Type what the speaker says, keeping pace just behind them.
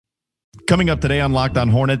Coming up today on Locked On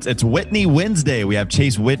Hornets, it's Whitney Wednesday. We have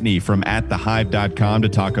Chase Whitney from atthehive.com to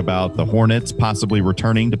talk about the Hornets possibly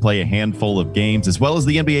returning to play a handful of games, as well as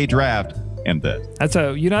the NBA draft and this. That's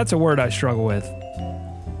a word I struggle with.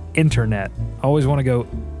 Internet. I always want to go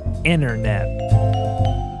internet.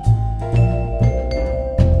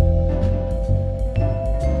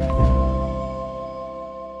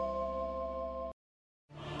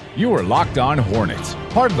 You are Locked On Hornets,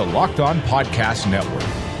 part of the Locked On Podcast Network.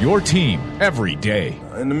 Your team every day.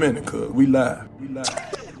 In a minute, cuz we live.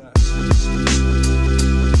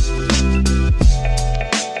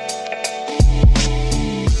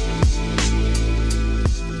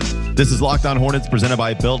 This is Locked On Hornets presented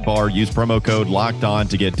by Built Bar. Use promo code Locked On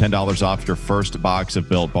to get $10 off your first box of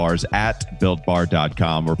Built Bars at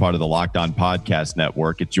BuiltBar.com. We're part of the Locked On Podcast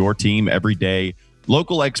Network. It's your team every day.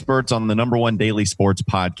 Local experts on the #1 daily sports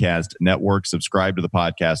podcast network. Subscribe to the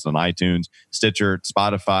podcast on iTunes, Stitcher,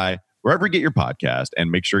 Spotify, wherever you get your podcast.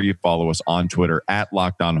 And make sure you follow us on Twitter at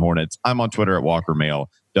Locked On Hornets. I'm on Twitter at Walker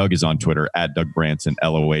Mail. Doug is on Twitter at Doug Branson,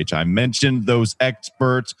 LOH. I mentioned those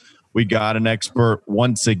experts. We got an expert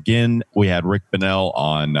once again. We had Rick Bonnell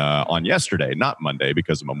on yesterday, not Monday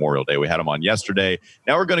because of Memorial Day. We had him on yesterday.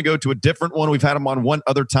 Now we're going to go to a different one. We've had him on one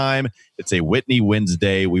other time. It's a Whitney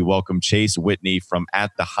Wednesday. We welcome Chase Whitney from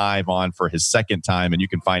At The Hive on for his second time, and you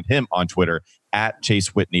can find him on Twitter at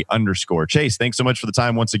 @ChaseWhitney_. Chase, thanks so much for the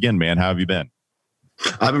time once again, man. How have you been?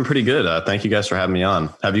 I've been pretty good. Thank you guys for having me on.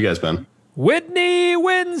 How have you guys been? Whitney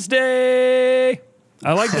Wednesday.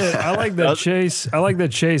 I like that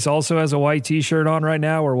Chase also has a white T-shirt on right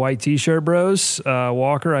now. We're white T-shirt bros.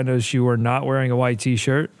 Walker, I noticed you were not wearing a white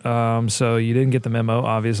T-shirt, so you didn't get the memo,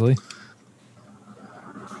 obviously.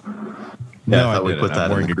 Yeah, I thought we put that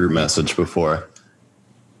in the group message before.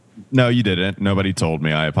 No, you didn't. Nobody told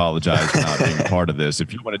me. I apologize for not being a part of this.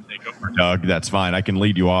 If you want to take over, Doug, that's fine. I can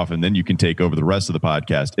lead you off, and then you can take over the rest of the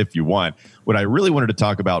podcast if you want. What I really wanted to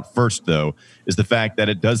talk about first, though, is the fact that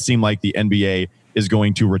it does seem like the NBA is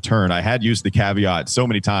going to return. I had used the caveat so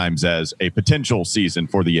many times as a potential season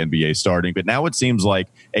for the NBA starting, but now it seems like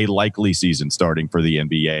a likely season starting for the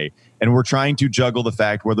NBA. And we're trying to juggle the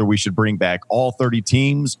fact whether we should bring back all 30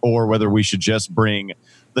 teams or whether we should just bring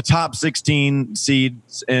the top 16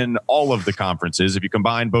 seeds in all of the conferences. If you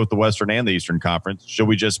combine both the Western and the Eastern Conference, should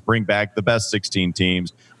we just bring back the best 16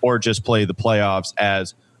 teams or just play the playoffs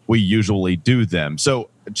as we usually do them? So,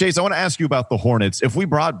 Chase, I want to ask you about the Hornets. If we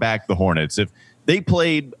brought back the Hornets, if they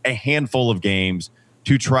played a handful of games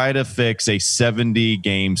to try to fix a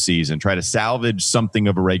 70-game season, try to salvage something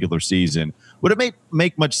of a regular season, would it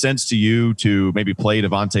make much sense to you to maybe play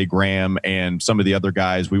Devontae Graham and some of the other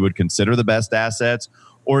guys we would consider the best assets?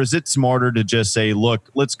 Or is it smarter to just say, look,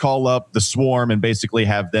 let's call up the Swarm and basically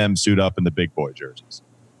have them suit up in the big boy jerseys?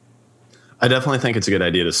 I definitely think it's a good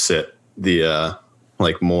idea to sit the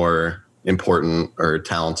more important or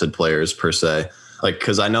talented players per se.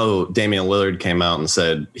 Because I know Damian Lillard came out and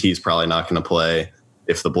said he's probably not going to play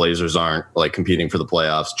if the Blazers aren't competing for the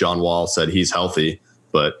playoffs. John Wall said he's healthy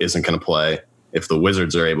but isn't going to play if the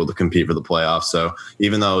Wizards are able to compete for the playoffs. So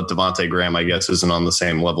even though Devontae Graham, I guess, isn't on the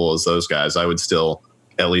same level as those guys, I would still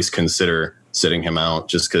at least consider sitting him out,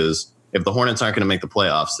 just because if the Hornets aren't going to make the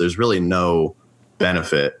playoffs, there's really no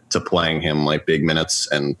benefit to playing him big minutes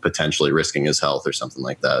and potentially risking his health or something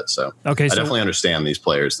like that. So I definitely understand these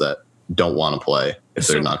players that don't want to play if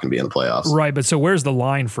they're not going to be in the playoffs. Right, but so where's the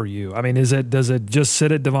line for you? I mean, does it just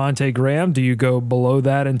sit at Devontae Graham? Do you go below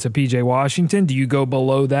that into PJ Washington? Do you go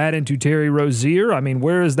below that into Terry Rozier? I mean,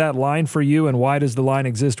 where is that line for you, and why does the line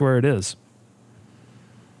exist where it is?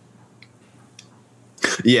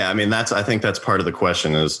 Yeah, I mean, I think that's part of the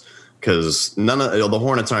question, is because none of the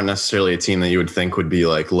Hornets aren't necessarily a team that you would think would be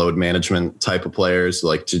load management type of players,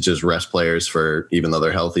 to just rest players for even though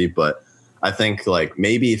they're healthy. But I think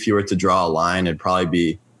maybe if you were to draw a line, it'd probably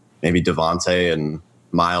be maybe Devontae and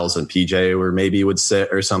Miles and PJ, where maybe you would sit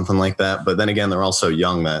or something like that. But then again, they're also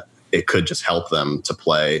young that it could just help them to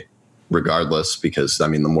play regardless, because I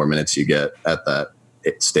mean, the more minutes you get at that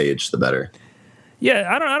stage, the better.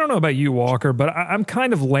 Yeah, I don't know about you, Walker, but I'm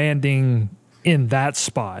kind of landing in that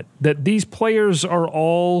spot that these players are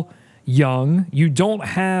all young. You don't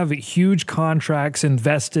have huge contracts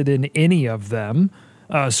invested in any of them.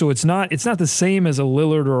 So it's not the same as a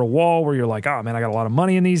Lillard or a Wall where you're like, oh man, I got a lot of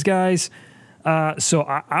money in these guys. So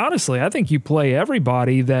honestly, I think you play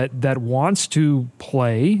everybody that wants to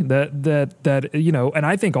play, that and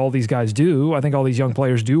I think all these guys do. I think all these young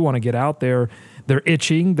players do want to get out there. They're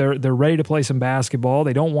itching. They're ready to play some basketball.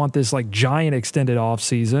 They don't want this giant extended off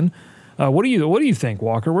season. What do you think,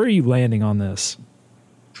 Walker? Where are you landing on this?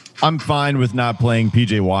 I'm fine with not playing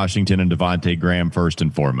PJ Washington and Devontae Graham first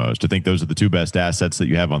and foremost. I think those are the two best assets that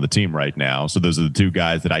you have on the team right now. So those are the two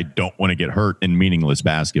guys that I don't want to get hurt in meaningless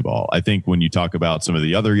basketball. I think when you talk about some of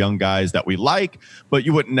the other young guys that we like, but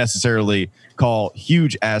you wouldn't necessarily call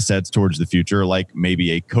huge assets towards the future, like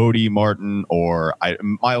maybe a Cody Martin or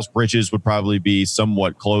Miles Bridges would probably be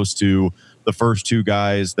somewhat close to the first two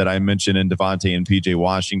guys that I mentioned in Devontae and PJ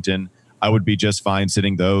Washington. I would be just fine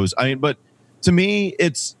sitting those. I mean, but to me,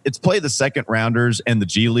 it's play the second rounders and the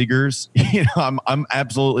G Leaguers. I'm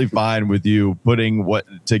absolutely fine with you putting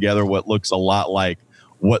together what looks a lot like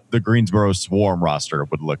what the Greensboro Swarm roster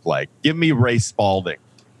would look like. Give me Ray Spalding.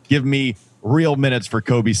 Give me real minutes for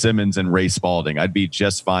Kobe Simmons and Ray Spalding. I'd be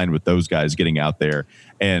just fine with those guys getting out there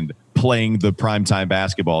and playing the primetime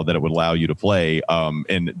basketball that it would allow you to play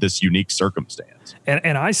in this unique circumstance.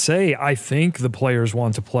 And I think the players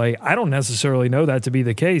want to play. I don't necessarily know that to be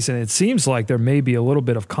the case, and it seems like there may be a little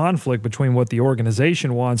bit of conflict between what the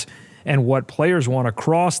organization wants and what players want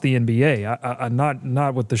across the NBA.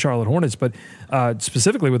 Not with the Charlotte Hornets, but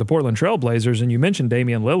specifically with the Portland Trail Blazers. And you mentioned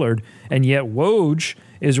Damian Lillard, and yet Woj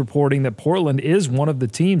is reporting that Portland is one of the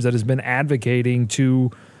teams that has been advocating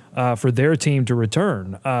for their team to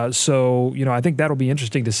return. So, I think that'll be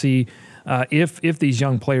interesting to see if these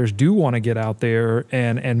young players do want to get out there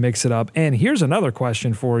and mix it up. And here's another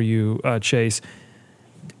question for you, Chase.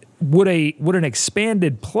 Would an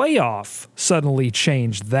expanded playoff suddenly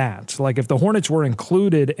change that? Like if the Hornets were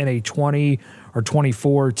included in a 20 or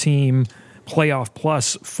 24 team playoff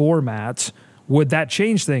plus format, would that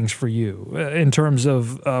change things for you in terms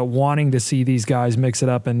of wanting to see these guys mix it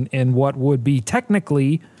up in what would be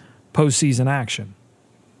technically postseason action?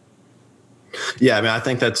 Yeah, I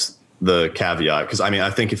think that's the caveat, because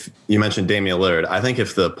I think if you mentioned Damian Lillard, I think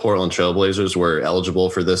if the Portland Trail Blazers were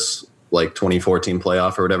eligible for this like 2014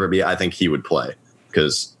 playoff or whatever it be, I think he would play,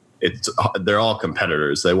 because they're all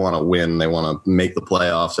competitors. They want to win. They want to make the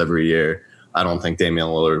playoffs every year. I don't think Damian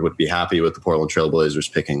Lillard would be happy with the Portland Trail Blazers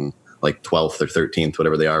picking like 12th or 13th,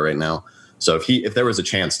 whatever they are right now. So if there was a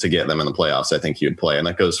chance to get them in the playoffs, I think he would play. And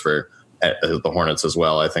that goes for the Hornets as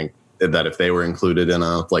well. I think that if they were included in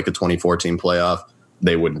a 2014 playoff,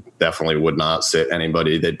 they would not sit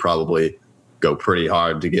anybody. They'd probably go pretty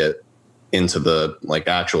hard to get into the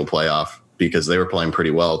actual playoff, because they were playing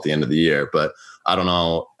pretty well at the end of the year. But I don't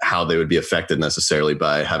know how they would be affected necessarily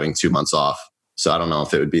by having 2 months off. So I don't know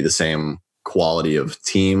if it would be the same quality of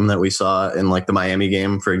team that we saw in the Miami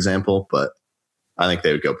game, for example. But I think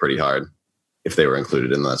they would go pretty hard if they were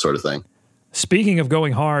included in that sort of thing. Speaking of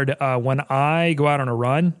going hard, when I go out on a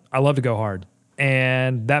run, I love to go hard.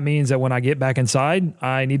 And that means that when I get back inside,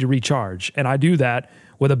 I need to recharge. And I do that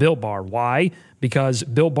with a Built Bar. Why? Because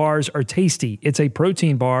Built Bars are tasty. It's a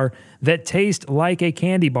protein bar that tastes like a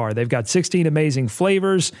candy bar. They've got 16 amazing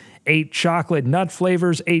flavors, 8 chocolate nut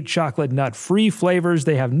flavors, 8 chocolate nut-free flavors.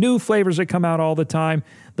 They have new flavors that come out all the time.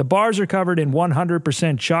 The bars are covered in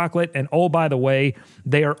 100% chocolate. And oh, by the way,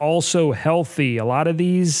 they are also healthy. A lot of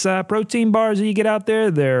these protein bars that you get out there,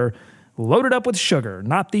 they're loaded up with sugar.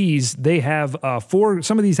 Not these. They have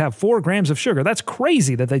some of these have 4 grams of sugar. That's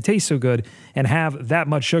crazy that they taste so good and have that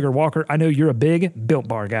much sugar. Walker, I know you're a big Built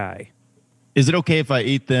Bar guy. Is it okay if I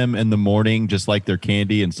eat them in the morning just like they're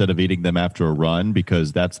candy instead of eating them after a run?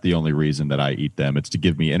 Because that's the only reason that I eat them. It's to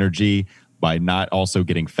give me energy by not also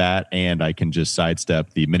getting fat, and I can just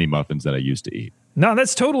sidestep the mini muffins that I used to eat. No,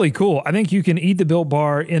 that's totally cool. I think you can eat the Built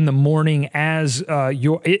Bar in the morning as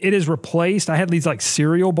it is replaced. I had these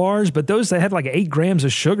cereal bars, but those that had 8 grams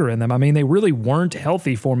of sugar in them. I mean, they really weren't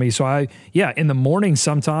healthy for me. So in the morning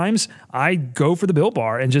sometimes I go for the Built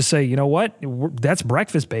Bar and just say, you know what? That's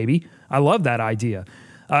breakfast, baby. I love that idea.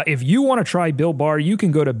 If you want to try Built Bar, you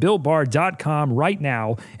can go to BuiltBar.com right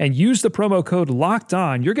now and use the promo code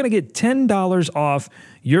LOCKEDON. You're going to get $10 off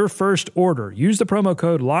your first order. Use the promo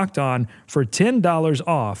code LOCKEDON for $10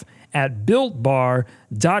 off at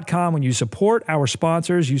BuiltBar.com. When you support our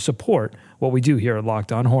sponsors, you support what we do here at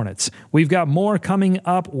Locked On Hornets. We've got more coming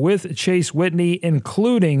up with Chase Whitney,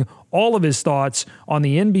 including all of his thoughts on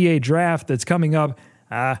the NBA draft that's coming up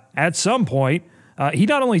at some point. He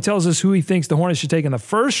not only tells us who he thinks the Hornets should take in the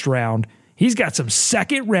first round, he's got some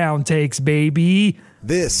second round takes, baby.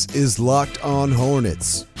 This is Locked On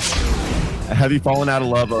Hornets. Have you fallen out of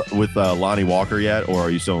love with Lonnie Walker yet, or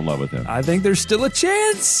are you still in love with him? I think there's still a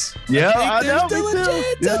chance. Yeah, I know. Still a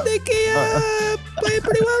chance. Yeah. I think he playing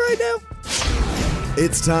pretty well right now.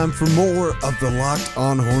 It's time for more of the Locked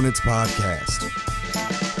On Hornets podcast.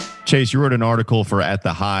 Chase, you wrote an article for At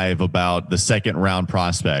the Hive about the second round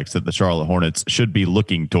prospects that the Charlotte Hornets should be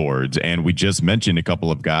looking towards. And we just mentioned a couple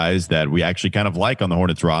of guys that we actually kind of like on the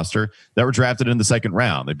Hornets roster that were drafted in the second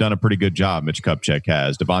round. They've done a pretty good job. Mitch Kupchak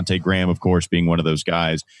has. Devontae Graham, of course, being one of those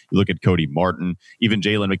guys. You look at Cody Martin, even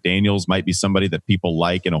Jalen McDaniels might be somebody that people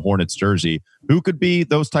like in a Hornets jersey. Who could be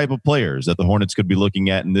those type of players that the Hornets could be looking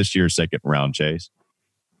at in this year's second round, Chase?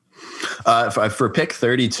 For pick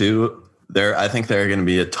 32, I think there are going to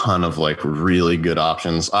be a ton of like really good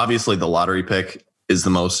options. Obviously, the lottery pick is the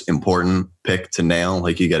most important pick to nail.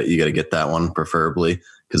 Like you got to get that one preferably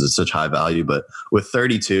because it's such high value. But with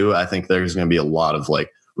 32, I think there's going to be a lot of like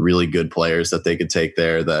really good players that they could take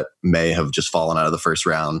there that may have just fallen out of the first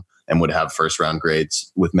round and would have first round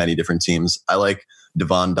grades with many different teams. I like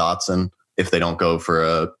Devon Dotson if they don't go for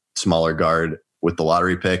a smaller guard with the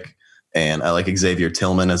lottery pick. And I like Xavier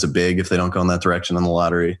Tillman as a big if they don't go in that direction in the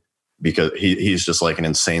lottery, because he's just like an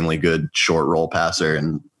insanely good short roll passer,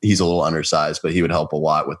 and he's a little undersized, but he would help a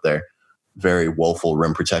lot with their very woeful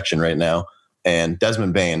rim protection right now. And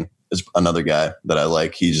Desmond Bane is another guy that I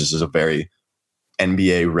like. He's just a very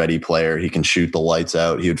NBA ready player. He can shoot the lights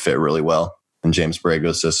out. He would fit really well in James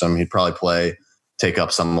Borrego's system. He'd probably take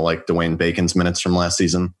up some like Dwayne Bacon's minutes from last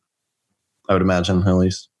season, I would imagine, at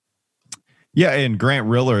least. Yeah, and Grant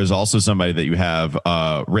Riller is also somebody that you have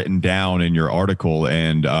written down in your article,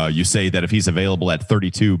 and you say that if he's available at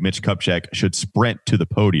 32, Mitch Kupchak should sprint to the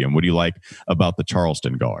podium. What do you like about the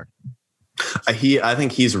Charleston guard? I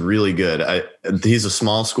think he's really good. He's a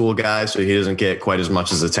small school guy, so he doesn't get quite as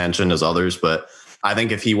much as attention as others, but I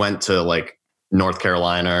think if he went to like North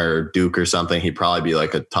Carolina or Duke or something, he'd probably be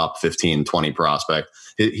like a top 15, 20 prospect.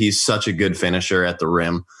 He's such a good finisher at the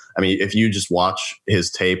rim. I mean, if you just watch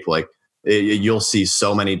his tape, like, you'll see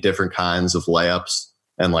so many different kinds of layups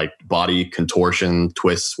and like body contortion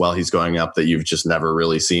twists while he's going up that you've just never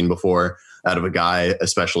really seen before out of a guy,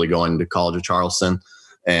 especially going to College of Charleston.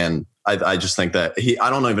 And I just think that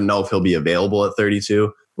I don't even know if he'll be available at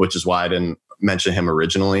 32, which is why I didn't mention him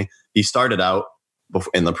originally. He started out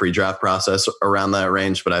in the pre-draft process around that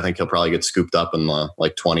range, but I think he'll probably get scooped up in the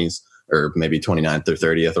like 20s or maybe 29th or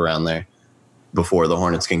 30th around there before the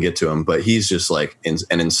Hornets can get to him. But he's just like an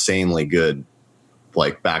insanely good,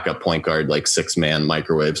 like backup point guard, like 6-man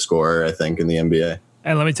microwave scorer, I think, in the NBA.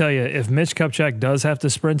 And let me tell you, if Mitch Kupchak does have to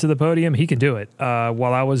sprint to the podium, he can do it.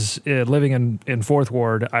 While I was living in Fourth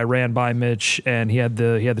Ward, I ran by Mitch, and he had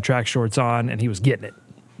the track shorts on, and he was getting it.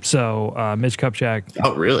 So Mitch Kupchak.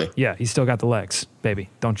 Oh, really? Yeah, he's still got the legs, baby.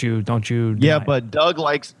 Don't you? Yeah, but Doug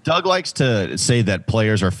likes to say that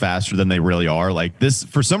players are faster than they really are. Like this,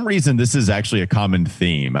 for some reason, this is actually a common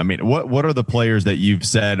theme. I mean, what are the players that you've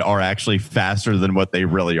said are actually faster than what they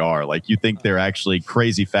really are? Like you think they're actually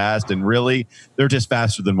crazy fast, and really they're just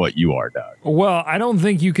faster than what you are, Doug. Well, I don't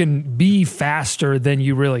think you can be faster than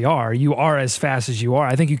you really are. You are as fast as you are.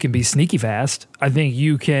 I think you can be sneaky fast. I think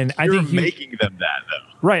you can. You're making them that though.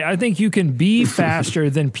 Right. I think you can be faster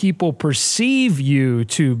than people perceive you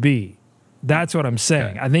to be. That's what I'm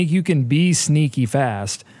saying. Okay. I think you can be sneaky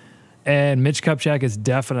fast, and Mitch Kupchak is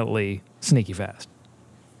definitely sneaky fast.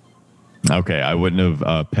 Okay, I wouldn't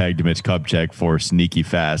have pegged Mitch Kupchak for sneaky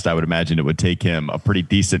fast. I would imagine it would take him a pretty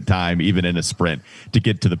decent time, even in a sprint, to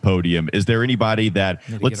get to the podium. Is there anybody that,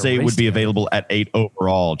 let's say, would be available at 8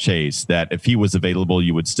 overall, Chase, that if he was available,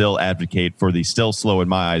 you would still advocate for the still slow in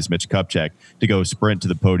my eyes, Mitch Kupchak, to go sprint to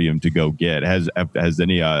the podium to go get? Has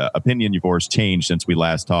any opinion of yours changed since we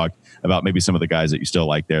last talked about maybe some of the guys that you still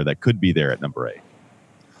like there that could be there at number 8?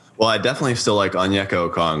 Well, I definitely still like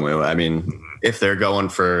Onyeka Okongwu. I mean, if they're going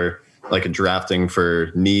for like a drafting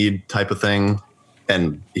for need type of thing,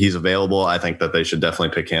 and he's available, I think that they should definitely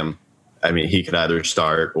pick him. I mean, he could either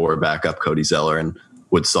start or back up Cody Zeller and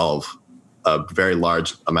would solve a very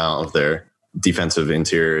large amount of their defensive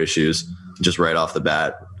interior issues just right off the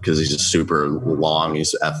bat, because he's just super long,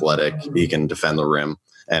 he's athletic, he can defend the rim,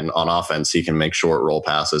 and on offense he can make short roll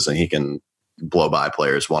passes, and he can blow by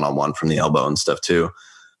players one-on-one from the elbow and stuff too.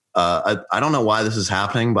 I don't know why this is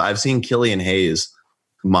happening, but I've seen Killian Hayes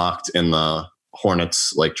mocked in the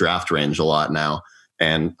Hornets like draft range a lot now,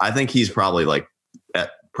 and I think he's probably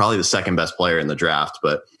the second best player in the draft.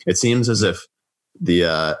 But it seems as if the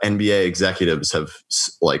NBA executives have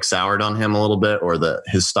like soured on him a little bit, or that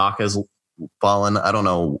his stock has fallen. I don't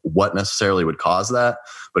know what necessarily would cause that,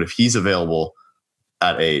 but if he's available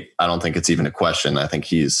at 8, I don't think it's even a question. I think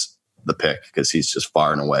he's the pick, because he's just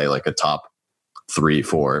far and away like a top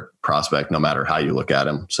 3-4 prospect, no matter how you look at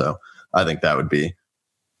him. So I think that would be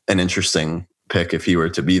an interesting pick if he were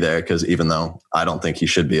to be there, because even though I don't think he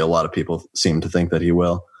should be, a lot of people seem to think that he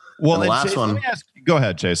will. Well, and the last Chase, one. Go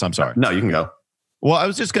ahead, Chase. I'm sorry. No, you can go. Well, I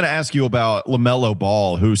was just going to ask you about LaMelo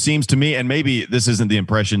Ball, who seems to me, and maybe this isn't the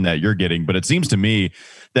impression that you're getting, but it seems to me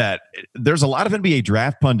that there's a lot of NBA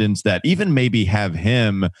draft pundits that even maybe have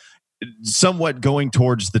him somewhat going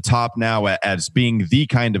towards the top now as being the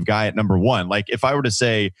kind of guy at number one. Like if I were to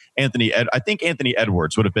say I think Anthony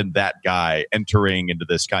Edwards would have been that guy entering into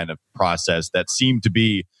this kind of process that seemed to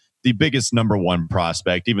be the biggest number one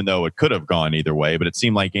prospect, even though it could have gone either way, but it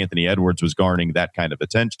seemed like Anthony Edwards was garnering that kind of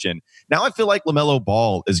attention. Now I feel like LaMelo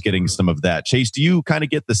Ball is getting some of that. Chase, do you kind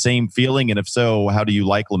of get the same feeling? And if so, how do you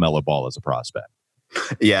like LaMelo Ball as a prospect?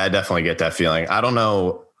 Yeah, I definitely get that feeling. I don't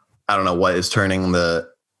know what is turning the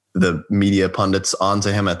media pundits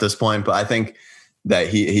onto him at this point, but I think that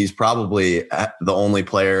he's probably the only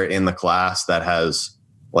player in the class that has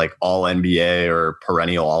like all NBA or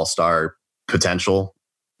perennial all-star potential,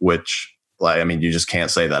 which, like, I mean, you just can't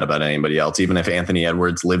say that about anybody else. Even if Anthony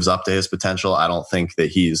Edwards lives up to his potential, I don't think that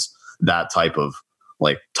he's that type of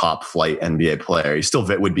like top flight NBA player. He still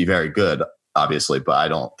would be very good, obviously, but I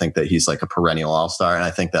don't think that he's like a perennial all-star. And I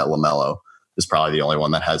think that LaMelo is probably the only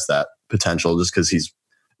one that has that potential, just because he's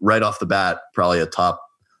right off the bat probably a top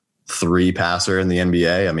 3 passer in the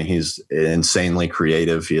NBA. I mean, he's insanely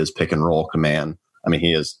creative. He has pick and roll command. I mean,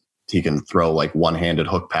 he can throw like one-handed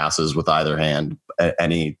hook passes with either hand.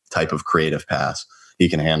 Any type of creative pass he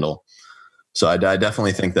can handle. So I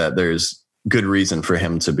definitely think that there's good reason for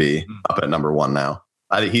him to be up at number one now.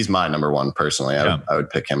 I think he's my number one personally. I would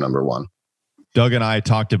pick him number one. Doug and I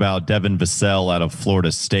talked about Devin Vassell out of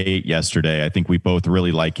Florida State yesterday. I think we both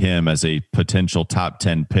really like him as a potential top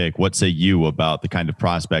 10 pick. What say you about the kind of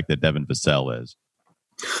prospect that Devin Vassell is?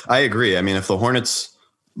 I agree. I mean, if the Hornets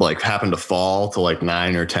like happen to fall to like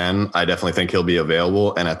 9 or 10, I definitely think he'll be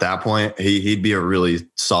available. And at that point, he'd be a really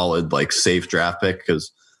solid, like safe draft pick,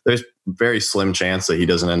 because there's very slim chance that he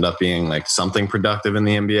doesn't end up being like something productive in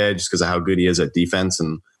the NBA just because of how good he is at defense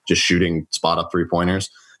and just shooting spot up 3-pointers.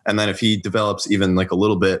 And then if he develops even like a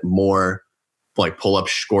little bit more like pull up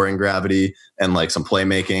scoring gravity and like some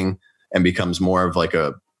playmaking and becomes more of like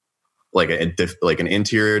an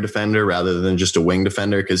interior defender rather than just a wing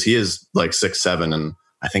defender, because he is like 6'7" and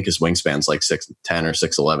I think his wingspan's like 6'10" or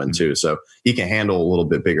 6'11" too. So he can handle a little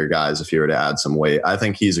bit bigger guys if you were to add some weight. I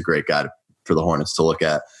think he's a great guy for the Hornets to look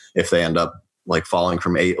at if they end up like falling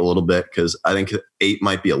from 8 a little bit, because I think 8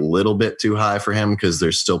 might be a little bit too high for him, because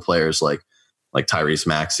there's still players like Tyrese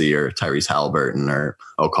Maxey or Tyrese Halliburton or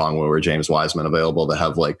Okongwu or James Wiseman available that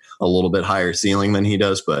have like a little bit higher ceiling than he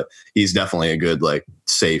does. But he's definitely a good, like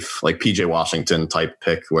safe, like PJ Washington type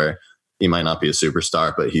pick where he might not be a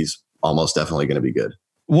superstar, but he's almost definitely going to be good.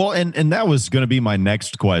 Well, and that was going to be my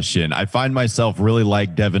next question. I find myself really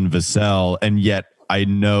like Devin Vassell, and yet I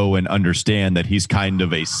know and understand that he's kind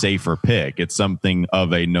of a safer pick. It's something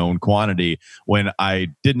of a known quantity when I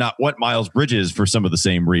did not want Miles Bridges for some of the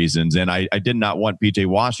same reasons. And I did not want PJ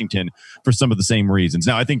Washington for some of the same reasons.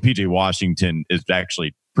 Now, I think PJ Washington is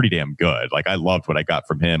actually pretty damn good. Like I loved what I got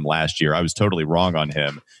from him last year. I was totally wrong on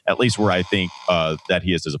him, at least where I think that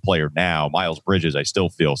he is as a player now. Miles Bridges, I still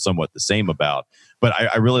feel somewhat the same about. But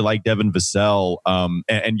I really like Devin Vassell,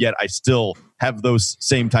 and yet I still have those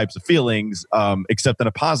same types of feelings, except in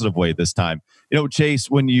a positive way this time. You know, Chase,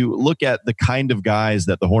 when you look at the kind of guys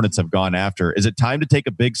that the Hornets have gone after, is it time to take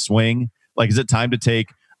a big swing? Like, is it time to take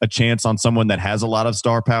a chance on someone that has a lot of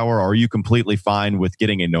star power, or are you completely fine with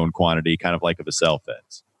getting a known quantity, kind of like a Vassell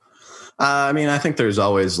fits? I mean, I think there's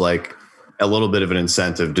always like a little bit of an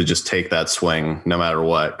incentive to just take that swing no matter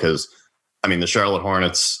what. Because, I mean, the Charlotte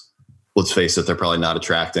Hornets, let's face it, they're probably not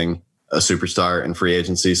attracting a superstar in free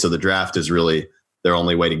agency. So the draft is really their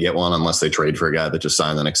only way to get one, unless they trade for a guy that just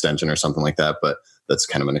signed an extension or something like that. But that's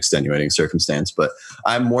kind of an extenuating circumstance. But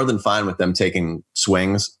I'm more than fine with them taking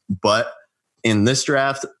swings. But in this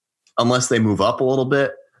draft, unless they move up a little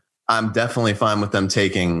bit, I'm definitely fine with them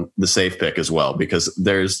taking the safe pick as well, because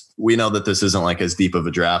we know that this isn't like as deep of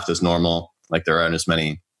a draft as normal. Like there aren't as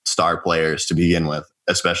many star players to begin with,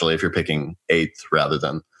 especially if you're picking 8th rather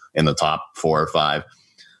than in the top 4 or 5.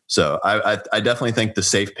 So I definitely think the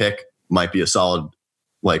safe pick might be a solid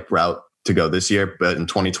like route to go this year. But in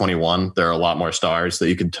 2021, there are a lot more stars that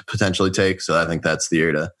you could potentially take. So I think that's the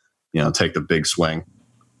year to, take the big swing.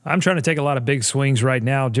 I'm trying to take a lot of big swings right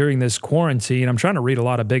now during this quarantine. I'm trying to read a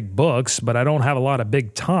lot of big books, but I don't have a lot of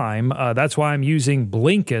big time. That's why I'm using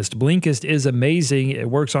Blinkist. Blinkist is amazing. It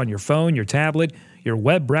works on your phone, your tablet, your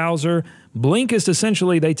web browser. Blinkist,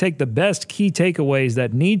 essentially, they take the best key takeaways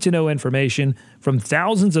that need-to-know information from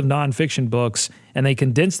thousands of nonfiction books, and they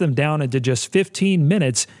condense them down into just 15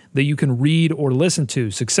 minutes that you can read or listen to.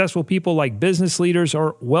 Successful people like business leaders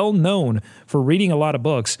are well known for reading a lot of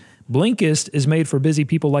books. Blinkist is made for busy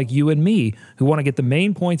people like you and me who want to get the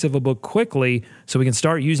main points of a book quickly so we can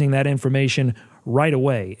start using that information right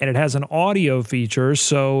away. And it has an audio feature,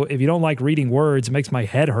 so if you don't like reading words, it makes my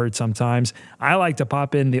head hurt sometimes. I like to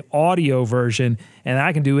pop in the audio version, and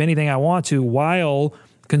I can do anything I want to while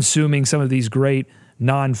consuming some of these great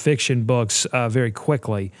nonfiction books very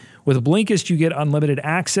quickly. With Blinkist, you get unlimited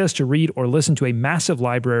access to read or listen to a massive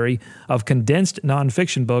library of condensed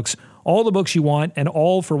nonfiction books, all the books you want, and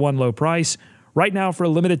all for one low price. Right now, for a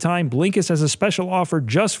limited time, Blinkist has a special offer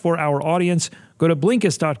just for our audience. Go to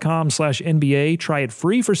Blinkist.com/NBA, try it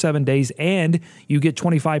free for 7 days, and you get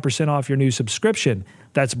 25% off your new subscription.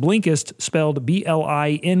 That's Blinkist, spelled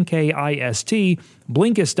Blinkist,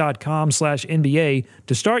 Blinkist.com/NBA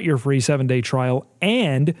to start your free 7-day trial,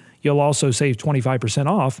 and you'll also save 25%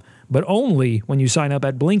 off, but only when you sign up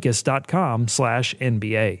at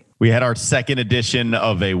Blinkist.com/NBA. We had our second edition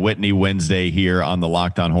of a Whitney Wednesday here on the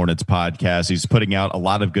Locked On Hornets podcast. He's putting out a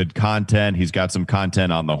lot of good content. He's got some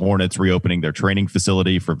content on the Hornets reopening their training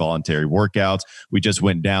facility for voluntary workouts. We just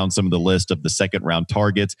went down some of the list of the second round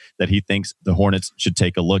targets that he thinks the Hornets should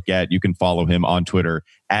take a look at. You can follow him on Twitter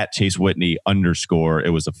at Chase Whitney _.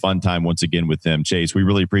 It was a fun time once again with him. Chase, we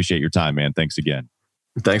really appreciate your time, man. Thanks again.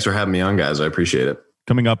 Thanks for having me on, guys. I appreciate it.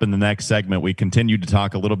 Coming up in the next segment, we continue to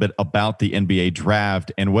talk a little bit about the NBA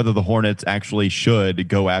draft and whether the Hornets actually should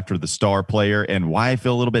go after the star player and why I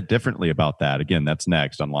feel a little bit differently about that. Again, that's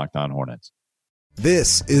next on Locked On Hornets.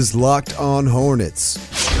 This is Locked On Hornets.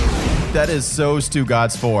 That is so Stu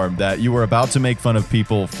God's form that you were about to make fun of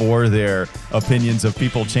people for their opinions of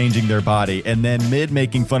people changing their body. And then mid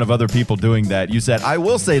making fun of other people doing that, you said, I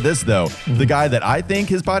will say this, though. The guy that I think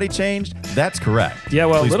his body changed, that's correct. Yeah,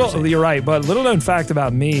 well, you're right. But little known fact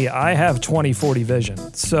about me, I have 20/40 vision.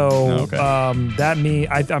 So I'm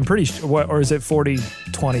pretty sure, or is it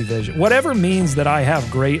 40/20 vision? Whatever means that I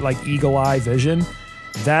have great like eagle eye vision.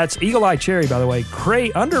 That's Eagle Eye Cherry, by the way.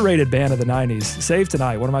 Great, underrated band of the 90s. Save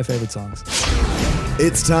Tonight, one of my favorite songs.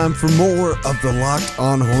 It's time for more of the Locked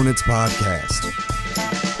On Hornets podcast.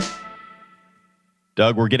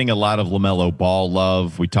 Doug, we're getting a lot of LaMelo Ball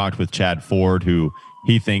love. We talked with Chad Ford, who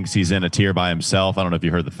he thinks he's in a tier by himself. I don't know if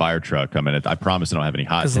you heard the fire truck coming. I promise I don't have any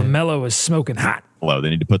hot. Because LaMelo is smoking hot.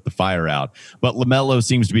 They need to put the fire out. But LaMelo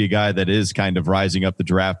seems to be a guy that is kind of rising up the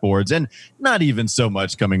draft boards, and not even so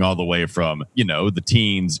much coming all the way from, the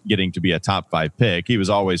teens getting to be a top 5 pick. He was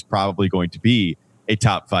always probably going to be a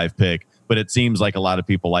top 5 pick, but it seems like a lot of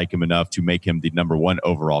people like him enough to make him the number 1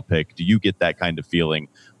 overall pick. Do you get that kind of feeling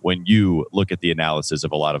when you look at the analysis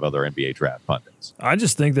of a lot of other NBA draft pundits? I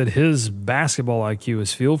just think that his basketball IQ,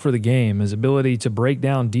 his feel for the game, his ability to break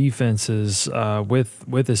down defenses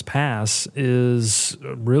with his pass is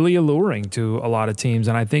really alluring to a lot of teams.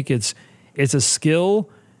 And I think it's a skill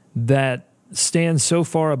that stands so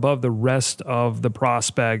far above the rest of the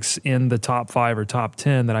prospects in the top 5 or top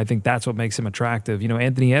 10 that I think that's what makes him attractive.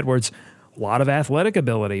 Anthony Edwards, a lot of athletic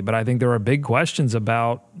ability, but I think there are big questions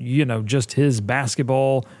about, just his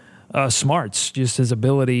basketball smarts, just his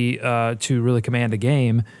ability to really command a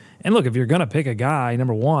game. And look, if you're going to pick a guy,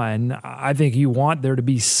 number one, I think you want there to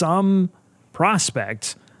be some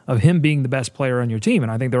prospect of him being the best player on your team.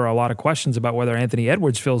 And I think there are a lot of questions about whether Anthony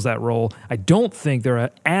Edwards fills that role. I don't think there are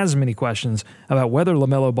as many questions about whether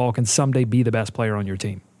LaMelo Ball can someday be the best player on your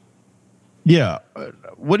team. Yeah.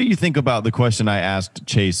 What do you think about the question I asked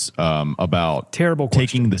Chase about terrible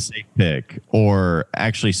taking the safe pick or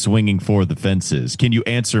actually swinging for the fences? Can you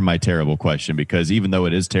answer my terrible question? Because even though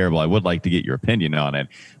it is terrible, I would like to get your opinion on it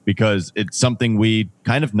because it's something we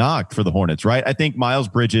kind of knocked for the Hornets, right? I think Miles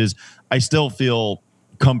Bridges, I still feel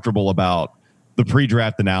comfortable about the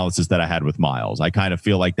pre-draft analysis that I had with Miles. I kind of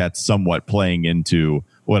feel like that's somewhat playing into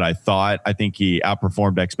what I thought. I think he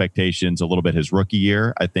outperformed expectations a little bit his rookie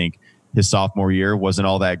year. I think his sophomore year wasn't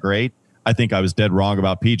all that great. I think I was dead wrong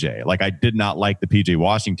about PJ. Like, I did not like the PJ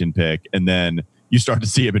Washington pick. And then you start to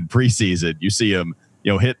see him in preseason. You see him,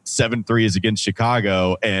 hit 7 threes against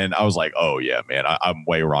Chicago. And I was like, oh, yeah, man, I'm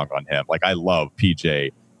way wrong on him. Like, I love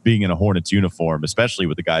PJ being in a Hornets uniform, especially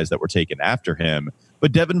with the guys that were taken after him.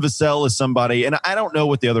 But Devin Vassell is somebody, and I don't know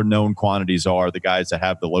what the other known quantities are, the guys that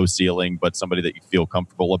have the low ceiling, but somebody that you feel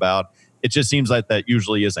comfortable about. It just seems like that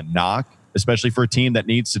usually is a knock, especially for a team that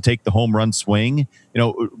needs to take the home run swing.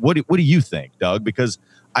 What do you think, Doug? Because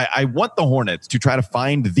I want the Hornets to try to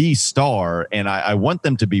find the star, and I want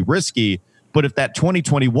them to be risky. But if that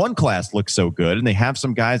 2021 class looks so good and they have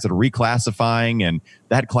some guys that are reclassifying and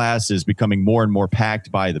that class is becoming more and more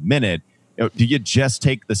packed by the minute, do you just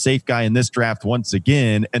take the safe guy in this draft once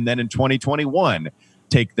again and then in 2021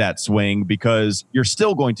 take that swing? Because you're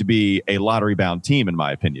still going to be a lottery-bound team, in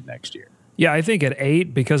my opinion, next year. Yeah, I think at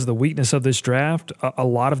 8, because of the weakness of this draft, a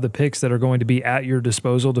lot of the picks that are going to be at your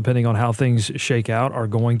disposal, depending on how things shake out, are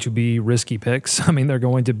going to be risky picks. I mean, they're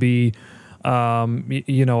going to be, a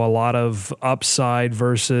lot of upside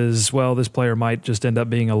versus, well, this player might just end up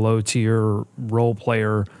being a low-tier role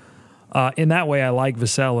player. In that way, I like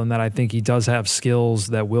Vassell in that I think he does have skills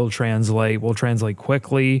that will translate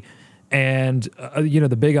quickly. And,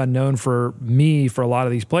 the big unknown for me for a lot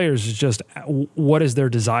of these players is just what is their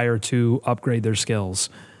desire to upgrade their skills.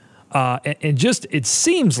 And just it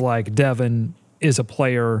seems like Devin is a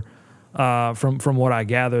player from what I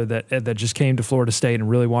gather that just came to Florida State and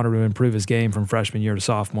really wanted to improve his game from freshman year to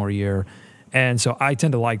sophomore year. And so I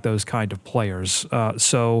tend to like those kind of players.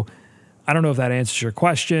 So I don't know if that answers your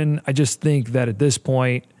question. I just think that at this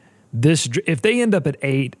point, if they end up at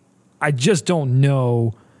 8, I just don't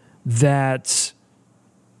know that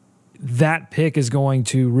pick is going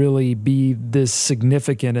to really be this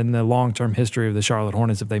significant in the long-term history of the Charlotte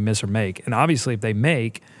Hornets if they miss or make. And obviously if they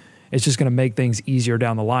make, it's just going to make things easier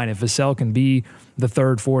down the line. If Vassell can be the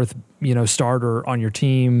 3rd, 4th, starter on your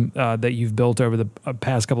team that you've built over the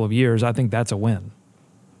past couple of years, I think that's a win.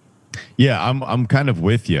 Yeah, I'm kind of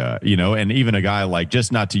with you, and even a guy like,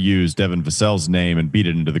 just not to use Devin Vassell's name and beat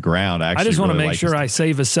it into the ground. I just want to really make sure I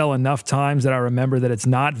say Vassell enough times that I remember that it's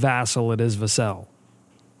not Vassell, it is Vassell.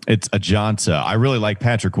 It's Ajansa. I really like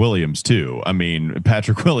Patrick Williams, too. I mean,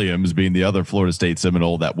 Patrick Williams being the other Florida State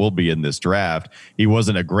Seminole that will be in this draft. He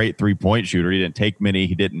wasn't a great three-point shooter. He didn't take many.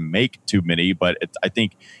 He didn't make too many, but I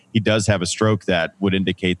think he does have a stroke that would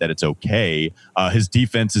indicate that it's okay. His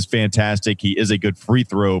defense is fantastic. He is a good free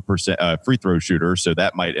throw shooter, so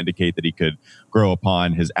that might indicate that he could grow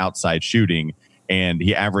upon his outside shooting. And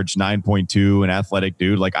he averaged 9.2, an athletic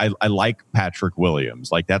dude. Like I like Patrick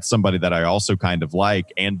Williams. Like that's somebody that I also kind of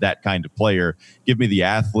like, and that kind of player. Give me the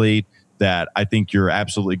athlete that I think you're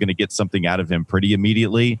absolutely going to get something out of him pretty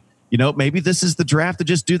immediately. Maybe this is the draft to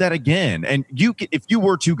just do that again. And if you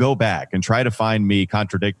were to go back and try to find me,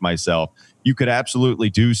 contradict myself, you could absolutely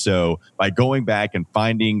do so by going back and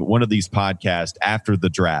finding one of these podcasts after the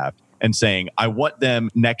draft and saying, I want them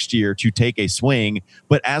next year to take a swing.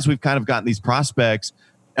 But as we've kind of gotten these prospects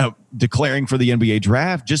declaring for the NBA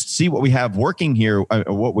draft, just see what we have working here,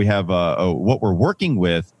 what we're working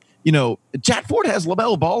with. Chad Ford has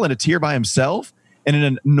LaMelo Ball in a tier by himself. And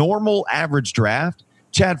in a normal average draft,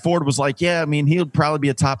 Chad Ford was like, yeah, I mean, he'll probably be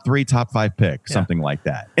a top 3, top 5 pick, something like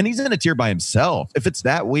that. And he's in a tier by himself. If it's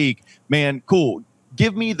that weak, man, cool.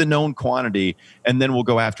 Give me the known quantity, and then we'll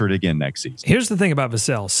go after it again next season. Here's the thing about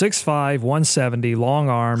Vassell. 6'5", 170, long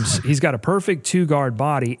arms. He's got a perfect 2-guard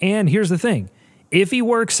body. And here's the thing. If he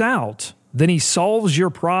works out, then he solves your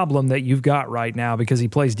problem that you've got right now because he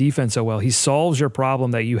plays defense so well. He solves your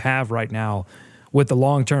problem that you have right now with the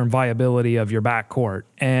long-term viability of your backcourt.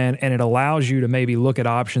 And it allows you to maybe look at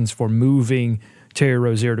options for moving Terry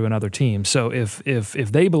Rozier to another team. So if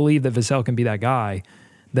they believe that Vassell can be that guy,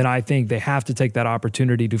 then I think they have to take that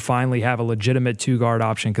opportunity to finally have a legitimate 2-guard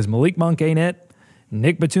option because Malik Monk ain't it,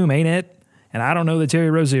 Nick Batum ain't it, and I don't know that Terry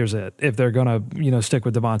Rozier's it if they're going to stick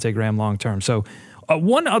with Devontae Graham long term. So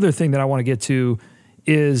one other thing that I want to get to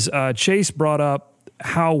is Chase brought up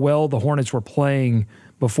how well the Hornets were playing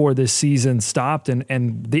before this season stopped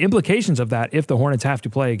and the implications of that if the Hornets have to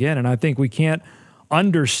play again, and I think we can't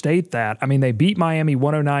understate that. I mean, they beat Miami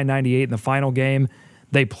 109-98 in the final game.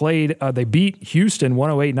 They beat Houston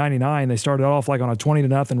 108-99. They started off like on a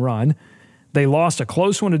 20-0 run. They lost a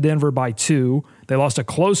close one to Denver by 2. They lost a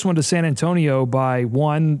close one to San Antonio by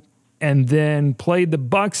 1, and then played the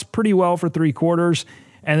Bucks pretty well for 3 quarters.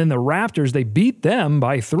 And then the Raptors, they beat them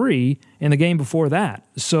by 3 in the game before that.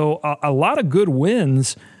 So a lot of good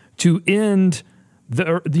wins to end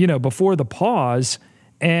before the pause.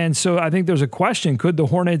 And so I think there's a question: could the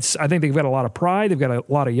Hornets? I think they've got a lot of pride. They've got a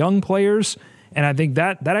lot of young players. And I think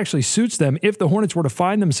that actually suits them. If the Hornets were to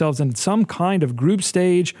find themselves in some kind of group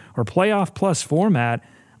stage or playoff plus format,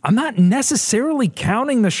 I'm not necessarily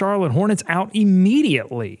counting the Charlotte Hornets out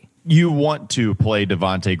immediately. You want to play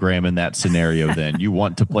Devontae Graham in that scenario then. You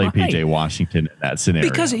want to play Right. PJ Washington in that scenario.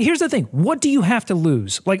 Because here's the thing. What do you have to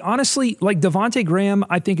lose? Like, honestly, like Devontae Graham,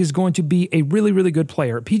 I think, is going to be a really, really good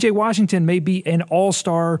player. PJ Washington may be an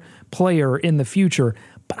all-star player in the future,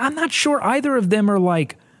 but I'm not sure either of them are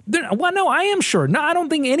like, well, no, I am sure. No, I don't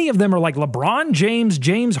think any of them are like LeBron James,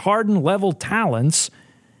 James Harden level talents.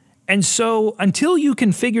 And so until you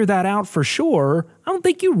can figure that out for sure, I don't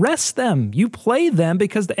think you rest them. You play them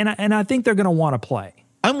because, and I think they're going to want to play.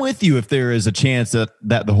 I'm with you if there is a chance that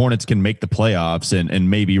the Hornets can make the playoffs and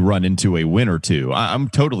maybe run into a win or two. I'm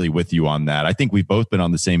totally with you on that. I think we've both been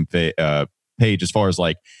on the same page as far as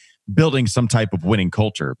like building some type of winning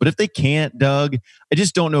culture. But if they can't, Doug, I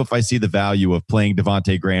just don't know if I see the value of playing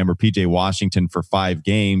Devontae Graham or PJ Washington for 5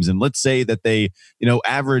 games. And let's say that they,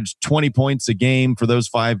 average 20 points a game for those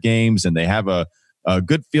 5 games and they have a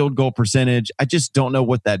good field goal percentage. I just don't know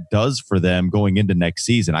what that does for them going into next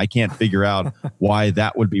season. I can't figure out why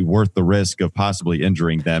that would be worth the risk of possibly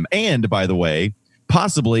injuring them. And by the way,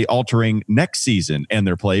 possibly altering next season and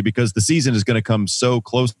their play, because the season is going to come so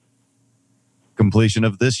close to completion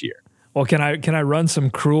of this year. Well, can I run some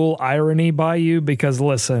cruel irony by you? Because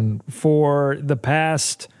listen, for the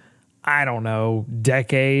past, I don't know,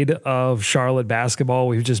 decade of Charlotte basketball,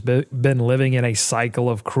 we've just been living in a cycle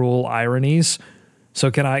of cruel ironies. So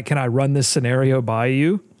can I run this scenario by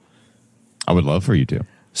you? I would love for you to.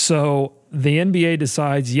 So the NBA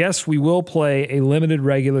decides, yes, we will play a limited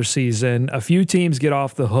regular season. A few teams get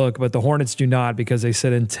off the hook, but the Hornets do not because they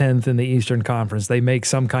sit in 10th in the Eastern Conference. They make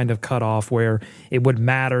some kind of cutoff where it would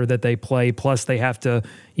matter that they play, plus they have to,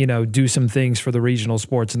 do some things for the regional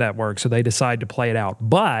sports network. So they decide to play it out.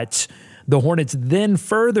 But the Hornets then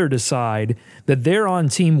further decide that they're on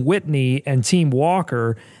Team Whitney and Team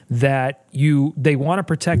Walker, that they want to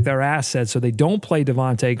protect their assets, so they don't play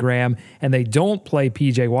Devontae Graham and they don't play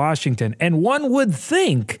PJ Washington. And one would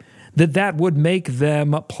think that would make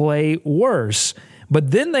them play worse.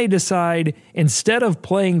 But then they decide, instead of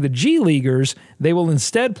playing the G Leaguers, they will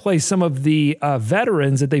instead play some of the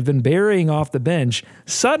veterans that they've been burying off the bench.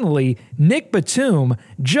 Suddenly, Nick Batum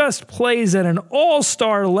just plays at an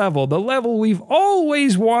all-star level, the level we've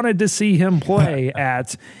always wanted to see him play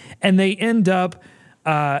at. And they end up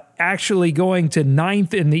actually going to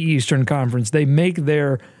 9th in the Eastern Conference. They make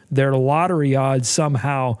their lottery odds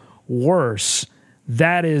somehow worse.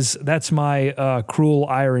 That's my cruel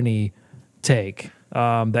irony take.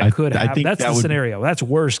 That could happen. That's the scenario. That's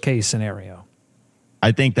worst case scenario.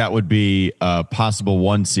 I think that would be a possible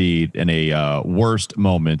 1 seed in a worst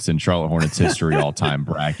moments in Charlotte Hornets history all time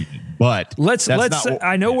bracket. But let's.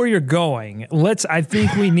 I know where you're going. I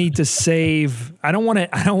think we need to save. I don't want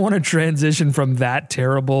to transition from that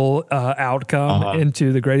terrible outcome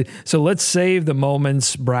into the great. So let's save the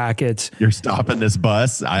moments bracket. You're stopping this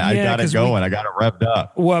bus. I got it going. I got it revved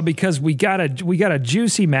up. Well, because we got a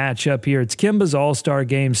juicy matchup here. It's Kimba's All-Star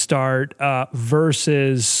Game start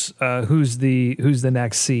versus who's the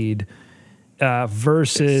next seed.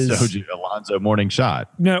 Versus Soji Alonzo Morning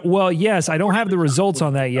Shot. No, well, yes, I don't have the results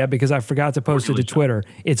on that yet because I forgot to post it to Twitter.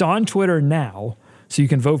 It's on Twitter now, so you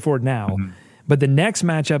can vote for it now. Mm-hmm. But the next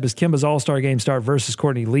matchup is Kimba's All-Star Game start versus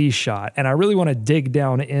Courtney Lee's shot, and I really want to dig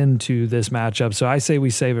down into this matchup, so I say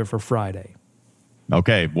we save it for Friday.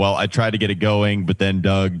 Okay, well, I tried to get it going, but then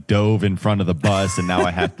Doug dove in front of the bus, and now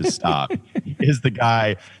I have to stop. He is the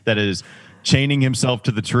guy that is chaining himself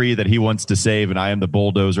to the tree that he wants to save, and I am the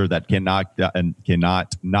bulldozer that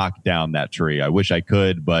cannot knock down that tree. I wish I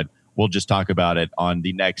could, but we'll just talk about it on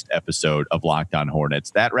the next episode of Locked On Hornets.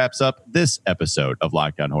 That wraps up this episode of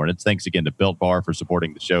Locked On Hornets. Thanks again to Built Bar for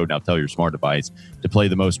supporting the show. Now tell your smart device to play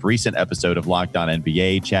the most recent episode of Locked On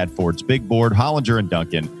NBA, Chad Ford's Big Board, Hollinger and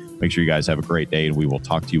Duncan. Make sure you guys have a great day, and we will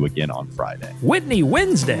talk to you again on Friday. Whitney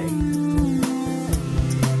Wednesday.